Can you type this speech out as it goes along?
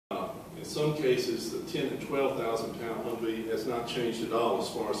In some cases, the 10 and 12,000 pound Humvee has not changed at all as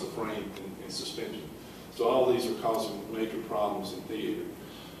far as the frame and suspension. So all these are causing major problems in theater.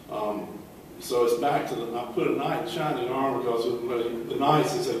 So it's back to the, I put a knight in shining armor because the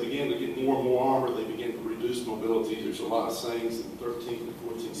knights, as they begin to get more and more armor, they begin to reduce mobility. There's a lot of sayings in the 13th and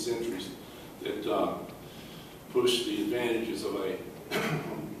 14th centuries that push the advantages of a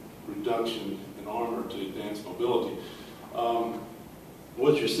reduction in armor to advance mobility.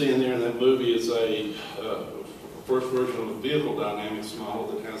 What you're seeing there in that movie is a first version of a vehicle dynamics model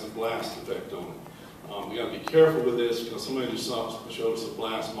that has a blast effect on it. You got to be careful with this because somebody just showed us a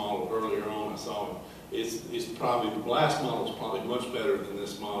blast model earlier on. I saw it. It's probably, the blast model is probably much better than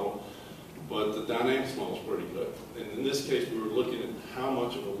this model, but the dynamics model is pretty good. And in this case, we were looking at how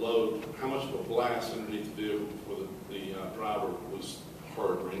much of a load, how much of a blast underneath the vehicle before the driver was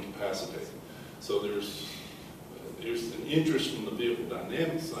hurt or incapacitated. So there's an interest from the vehicle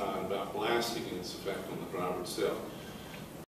dynamics side about blasting and its effect on the driver itself.